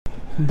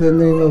In the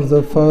name of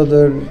the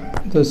Father,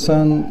 the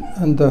Son,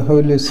 and the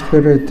Holy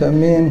Spirit.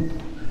 Amen.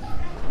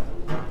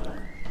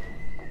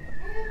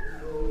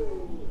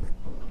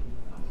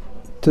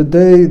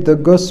 Today the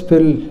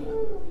Gospel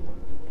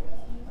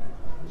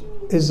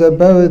is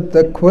about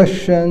the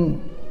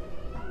question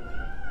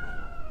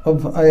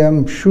of, I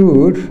am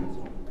sure,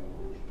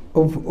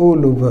 of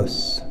all of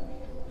us.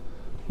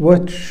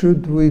 What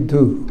should we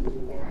do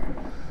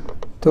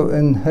to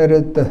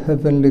inherit the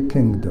heavenly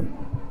kingdom?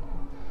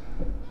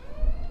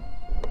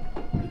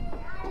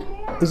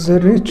 Is a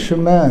rich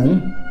man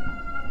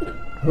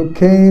who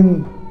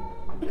came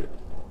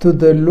to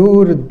the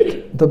Lord,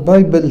 the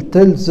Bible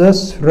tells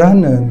us,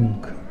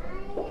 running.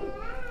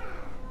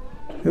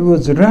 He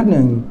was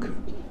running,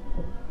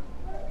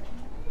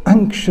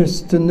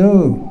 anxious to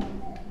know,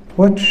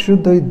 what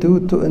should I do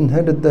to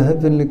inherit the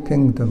heavenly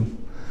kingdom?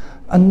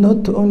 And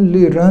not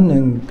only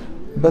running,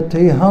 but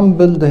he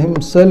humbled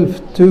himself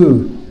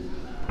too,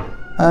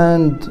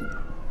 and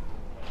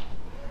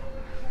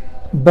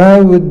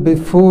bowed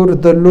before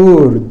the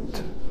Lord,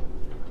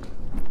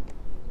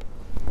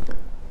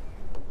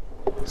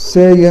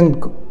 saying,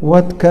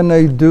 what can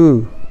I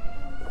do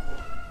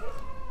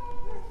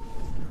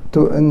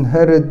to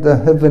inherit the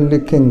heavenly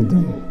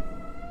kingdom?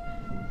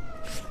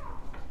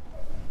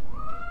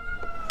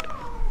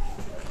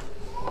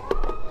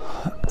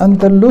 And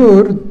the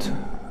Lord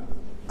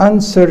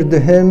answered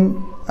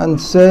him and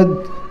said,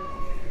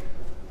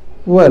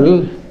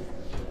 well,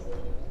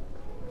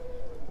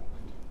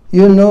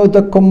 you know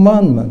the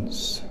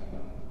commandments.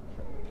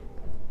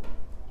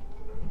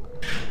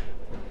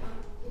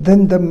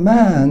 Then the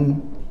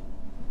man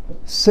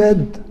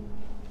said,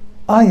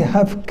 I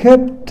have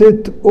kept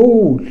it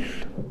all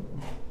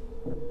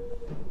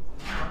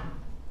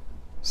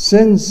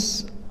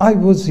since I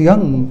was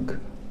young.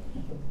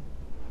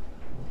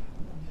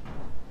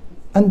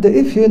 And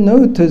if you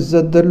notice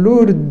that the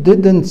Lord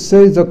didn't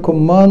say the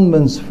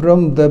commandments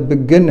from the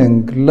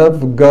beginning,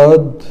 love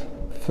God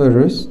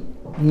first.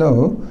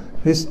 No,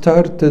 he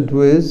started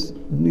with,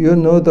 you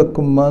know the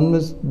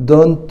commandments,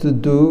 don't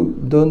do,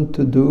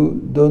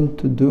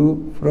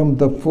 from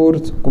the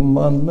fourth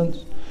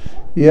commandments.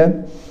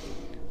 Yeah.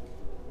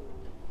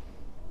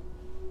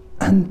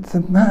 And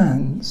the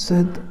man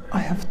said, I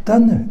have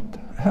done it.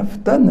 I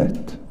have done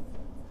it.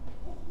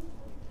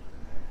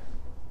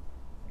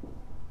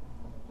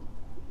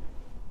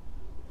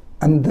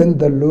 And then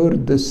the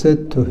Lord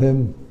said to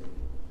him,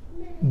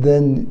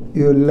 then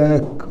you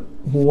lack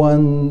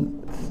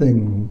one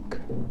thing.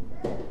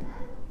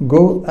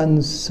 Go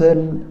and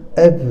sell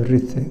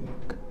everything.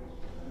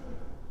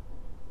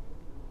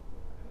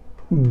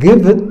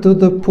 Give it to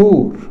the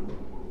poor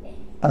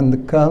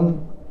and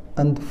come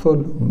and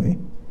follow me.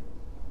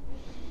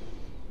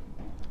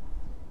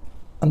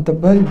 And the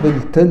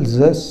Bible tells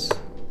us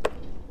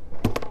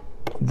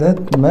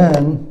that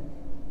man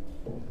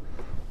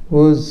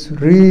was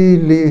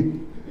really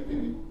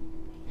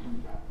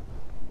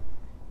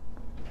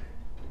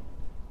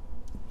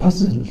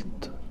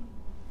puzzled,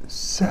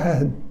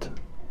 sad,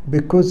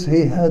 because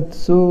he had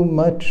so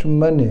much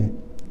money.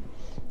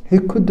 He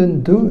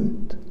couldn't do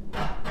it.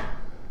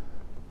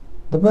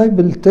 The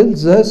Bible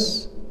tells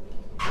us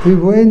he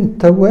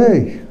went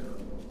away.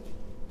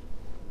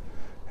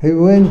 He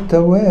went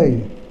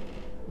away,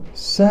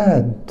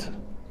 sad.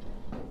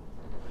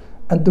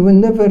 And we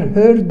never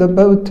heard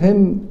about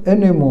him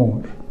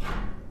anymore.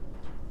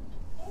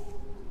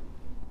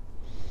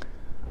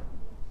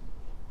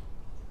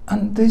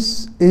 And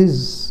this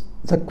is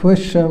the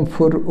question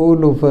for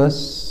all of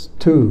us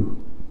too.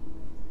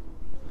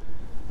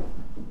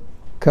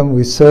 Can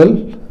we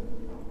sell?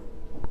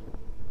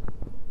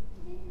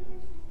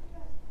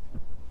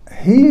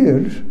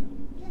 Here,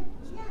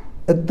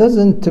 it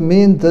doesn't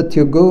mean that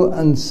you go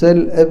and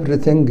sell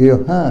everything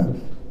you have.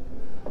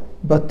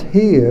 But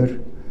here,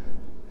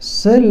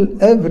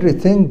 sell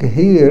everything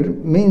here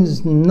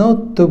means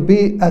not to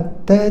be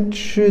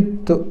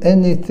attached to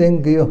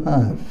anything you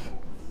have.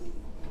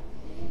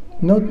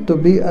 Not to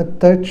be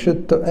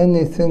attached to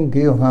anything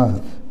you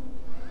have.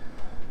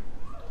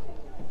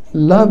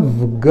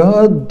 Love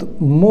God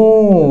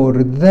more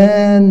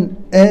than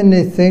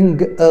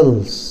anything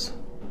else.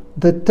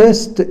 The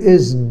test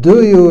is,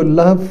 do you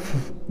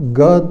love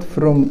God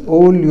from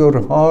all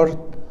your heart,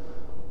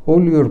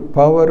 all your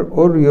power,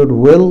 all your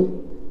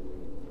will?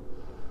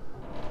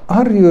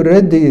 Are you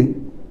ready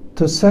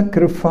to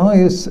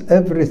sacrifice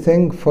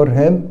everything for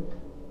Him?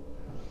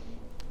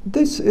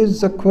 This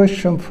is a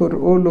question for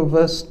all of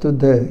us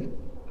today.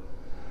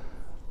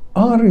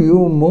 Are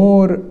you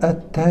more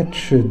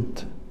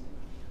attached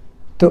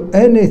to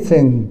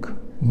anything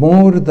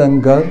more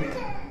than God?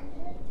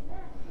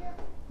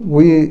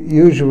 We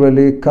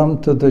usually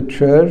come to the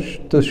church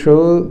to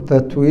show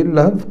that we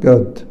love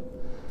God.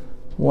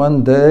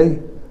 One day,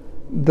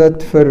 that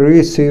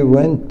Pharisee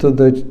went to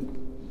the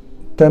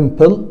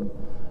temple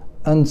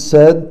and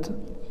said,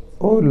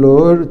 "Oh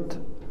Lord,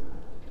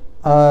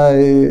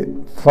 I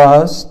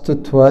fast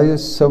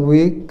twice a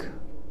week,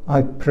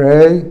 I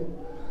pray,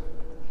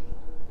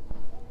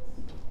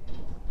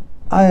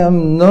 I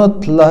am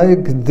not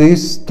like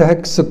this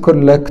tax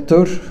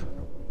collector.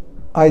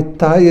 I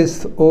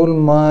tithe all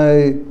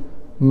my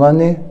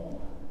money.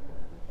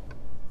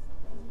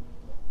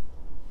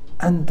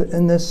 And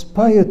in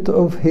spite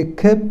of he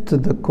kept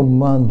the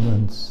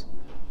commandments,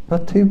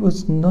 but he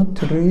was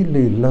not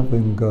really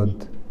loving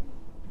God.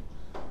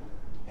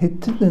 He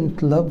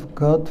didn't love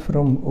God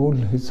from all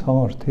his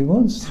heart. He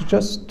wants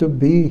just to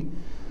be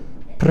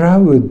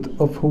proud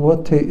of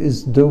what he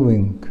is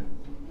doing,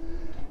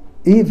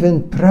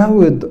 even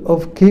proud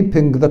of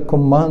keeping the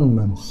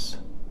commandments.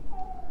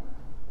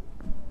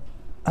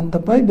 And the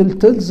Bible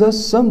tells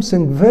us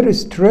something very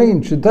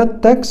strange.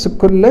 That tax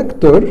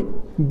collector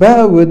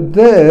bowed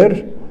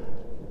there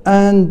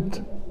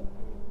and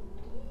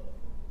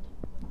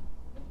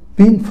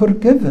been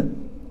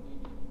forgiven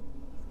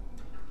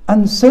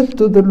and said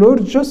to the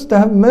Lord, just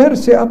have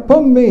mercy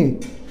upon me.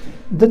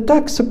 The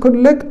tax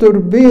collector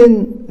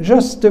being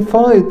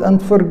justified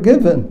and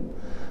forgiven.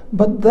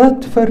 But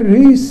that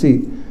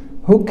Pharisee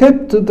who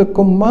kept the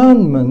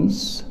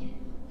commandments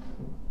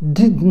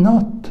did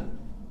not.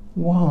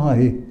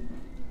 Why?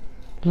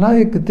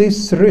 Like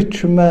this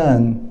rich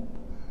man.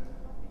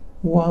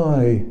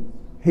 Why?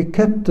 He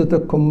kept the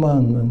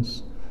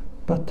commandments,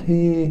 but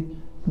he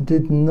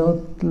did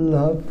not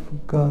love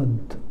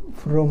God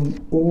from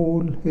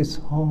all his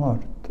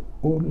heart,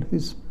 all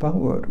his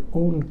power,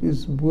 all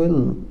his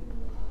will.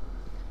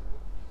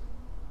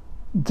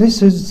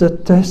 This is the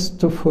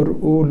test for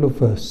all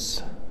of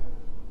us.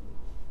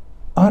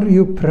 Are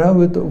you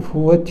proud of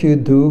what you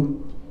do?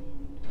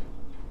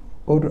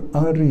 Or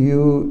are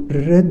you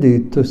ready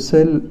to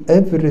sell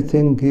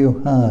everything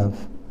you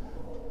have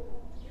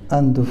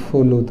and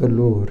follow the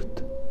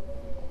Lord?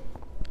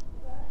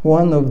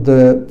 One of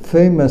the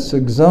famous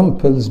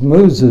examples,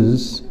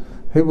 Moses,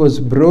 he was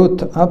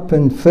brought up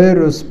in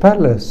Pharaoh's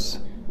palace,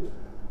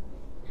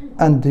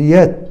 and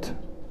yet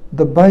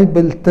the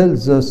Bible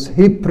tells us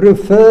he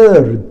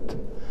preferred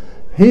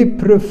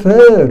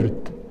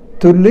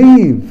to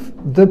leave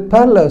the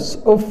palace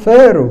of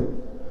Pharaoh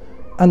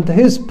and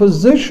his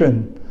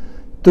position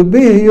to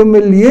be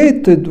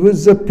humiliated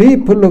with the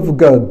people of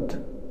God.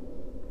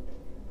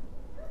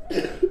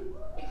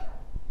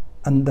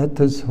 And that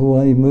is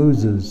why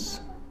Moses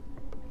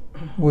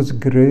was a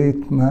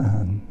great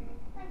man.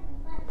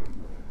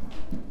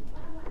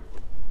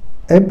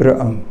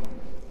 Abraham,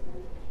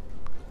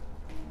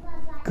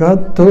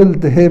 God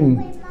told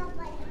him,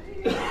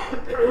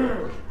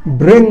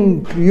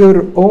 bring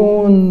your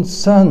own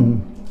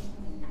son,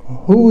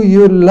 who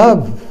you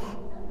love.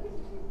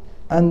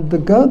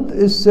 And God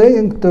is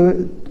saying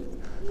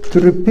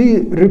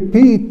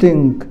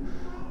repeating,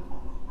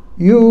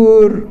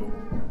 your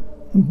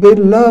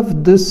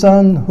beloved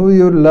son who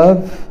you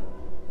love,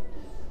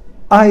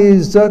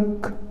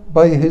 Isaac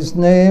by his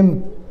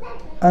name,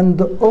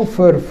 and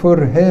offer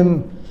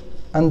him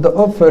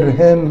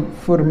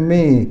for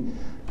me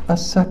a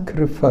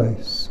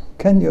sacrifice.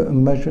 Can you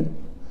imagine?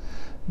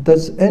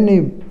 Does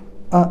any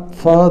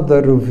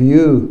father of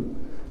you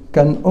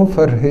can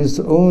offer his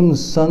own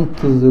son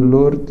to the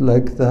Lord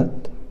like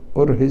that,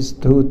 or his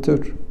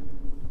daughter?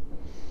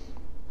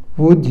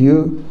 Would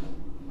you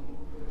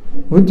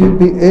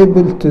be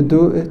able to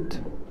do it?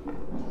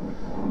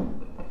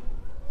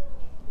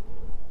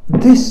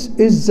 This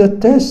is the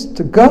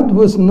test. God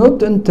was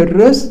not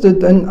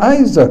interested in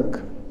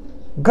Isaac.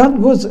 God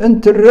was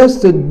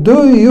interested,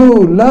 do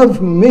you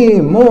love me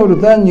more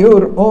than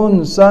your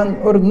own son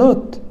or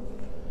not?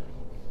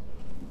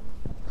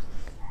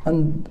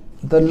 And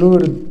the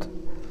Lord,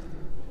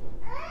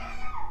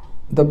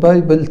 the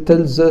Bible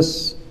tells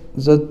us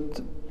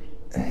that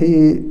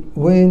he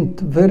went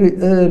very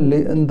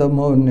early in the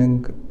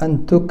morning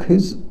and took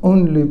his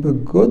only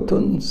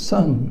begotten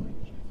son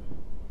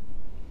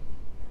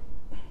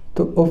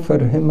to offer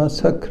him a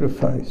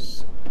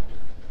sacrifice.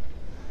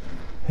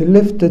 He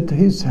lifted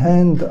his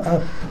hand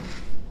up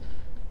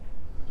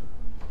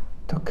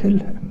to kill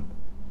him.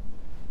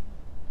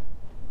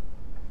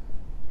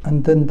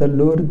 And then the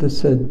Lord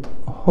said,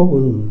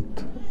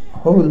 hold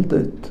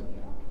it.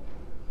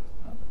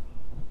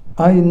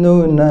 I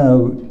know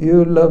now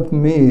you love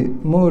me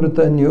more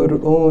than your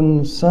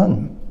own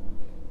son.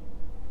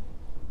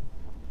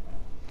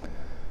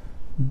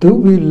 Do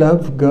we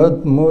love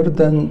God more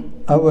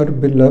than our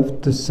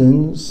beloved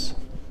sins?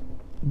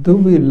 Do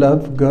we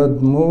love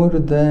God more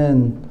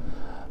than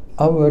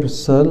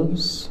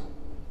ourselves?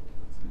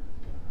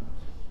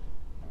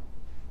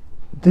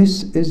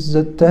 This is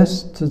the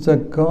test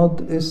that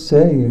God is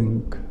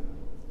saying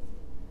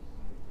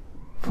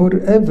for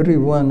every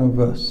one of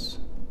us.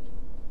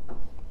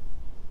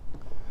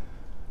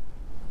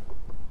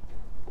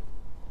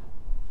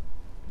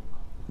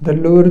 The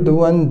Lord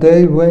one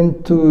day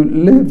went to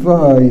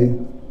Levi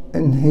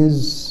in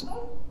his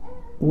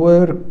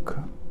work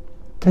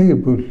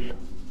table,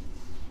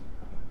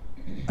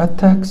 a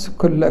tax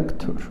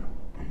collector,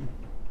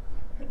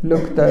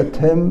 looked at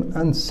him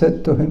and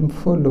said to him,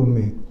 follow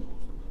me.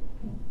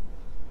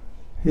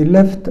 He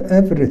left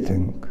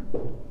everything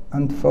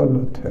and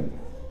followed him.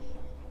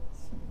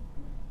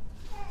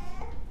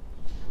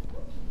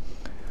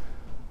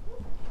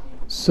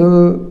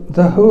 So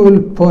the whole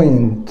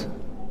point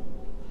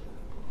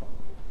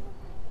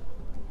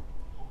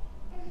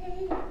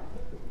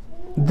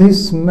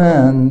this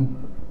man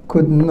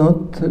could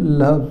not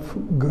love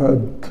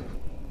God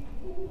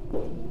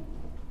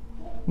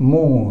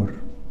more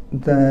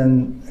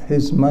than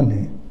his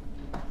money,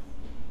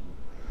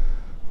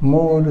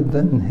 more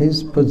than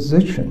his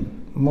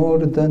position,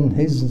 more than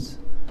his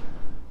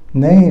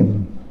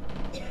name.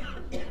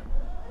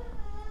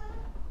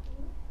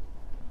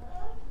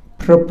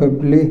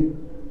 Probably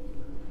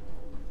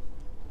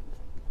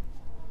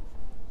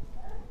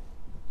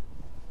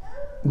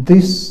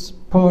this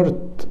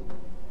part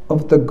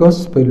of the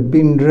gospel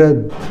been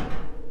read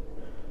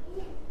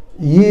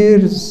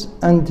years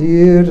and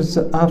years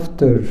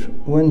after,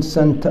 when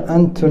Saint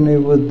Anthony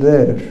was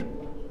there,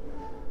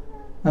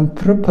 and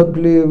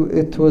probably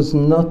it was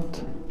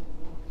not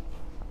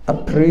a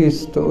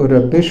priest or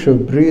a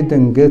bishop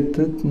reading it,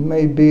 it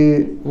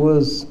maybe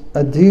was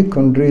a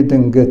deacon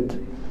reading it,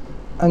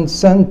 and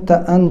Saint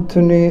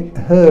Anthony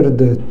heard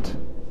it.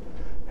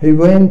 He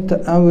went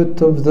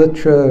out of the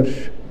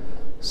church,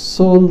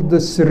 sold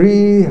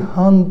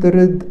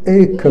 300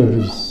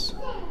 acres,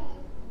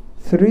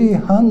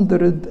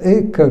 300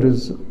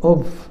 acres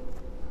of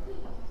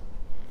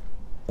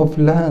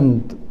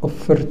land, of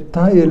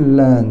fertile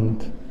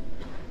land,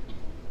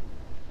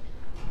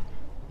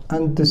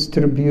 and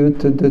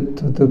distributed it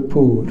to the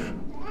poor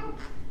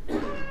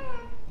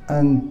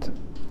and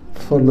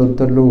followed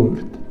the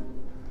Lord.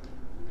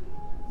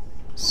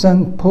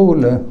 St.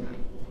 Paul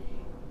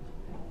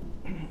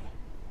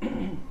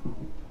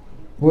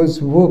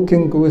was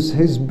walking with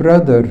his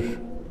brother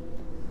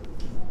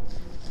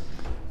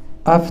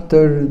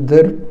after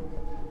their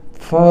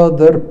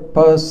father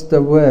passed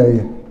away,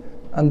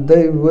 and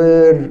they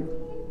were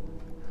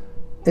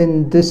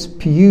in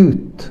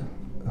dispute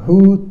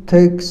who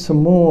takes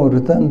more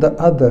than the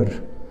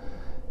other.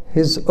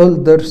 His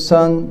older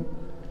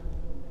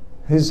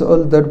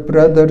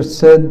brother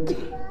said,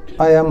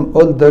 I am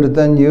older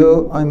than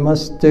you, I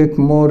must take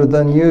more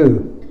than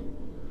you.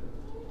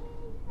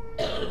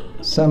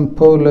 St.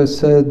 Paul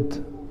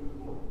said,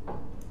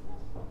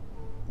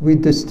 we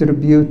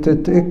distribute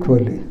it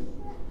equally.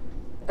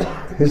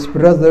 His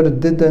brother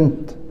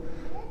didn't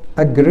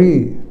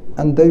agree,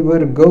 and they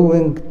were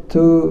going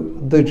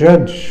to the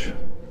judge.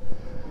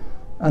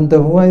 And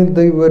while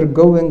they were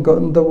going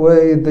on the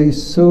way, they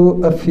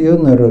saw a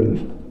funeral.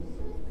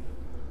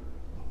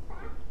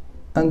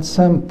 And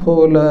St.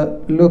 Paul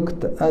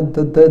looked at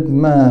the dead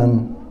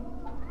man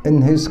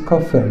in his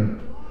coffin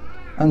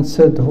and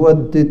said,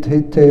 what did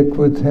he take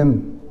with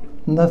him?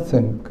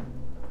 Nothing.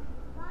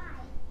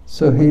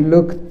 So he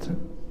looked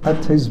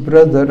at his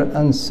brother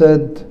and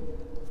said,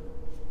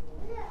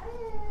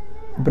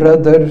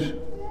 brother,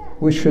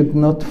 we should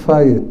not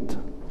fight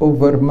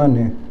over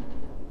money.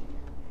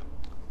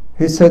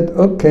 He said,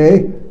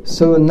 okay,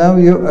 so now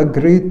you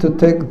agree to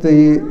take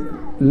the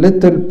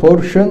little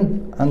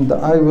portion and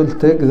I will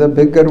take the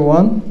bigger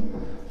one?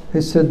 He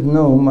said,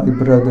 no, my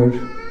brother,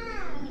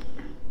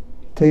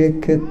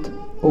 take it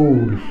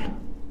all.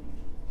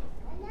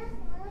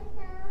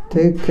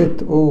 Take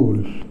it all.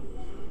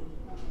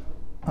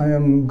 I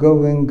am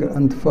going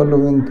and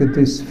following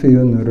this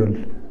funeral.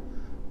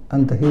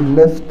 And he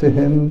left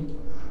him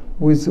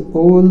with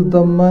all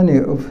the money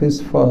of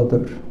his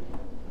father.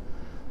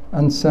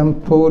 And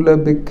St. Paul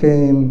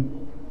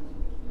became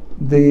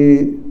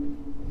the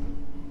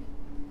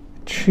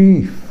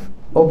chief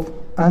of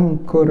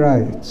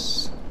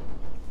anchorites.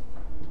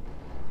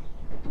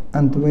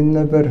 And we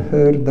never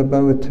heard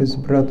about his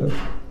brother.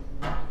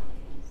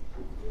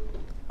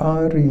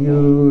 Are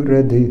you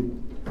ready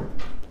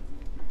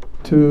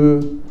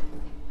to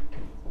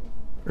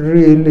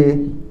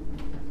really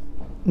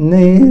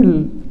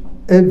nail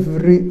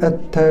every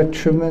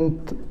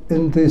attachment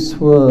in this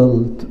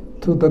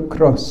world to the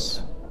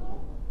cross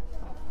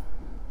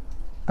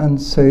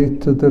and say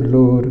to the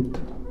Lord,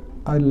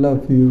 I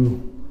love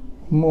you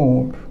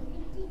more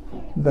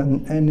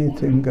than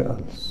anything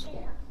else?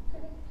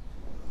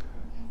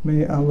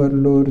 May our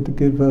Lord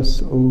give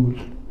us all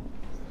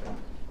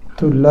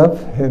to love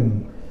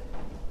Him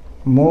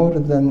more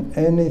than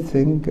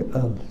anything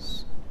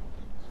else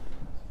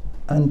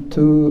and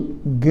to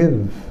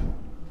give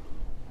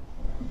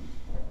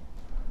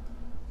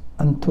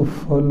and to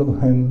follow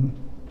Him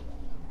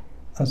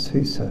as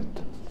He said.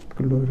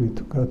 Glory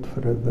to God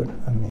forever. Amen.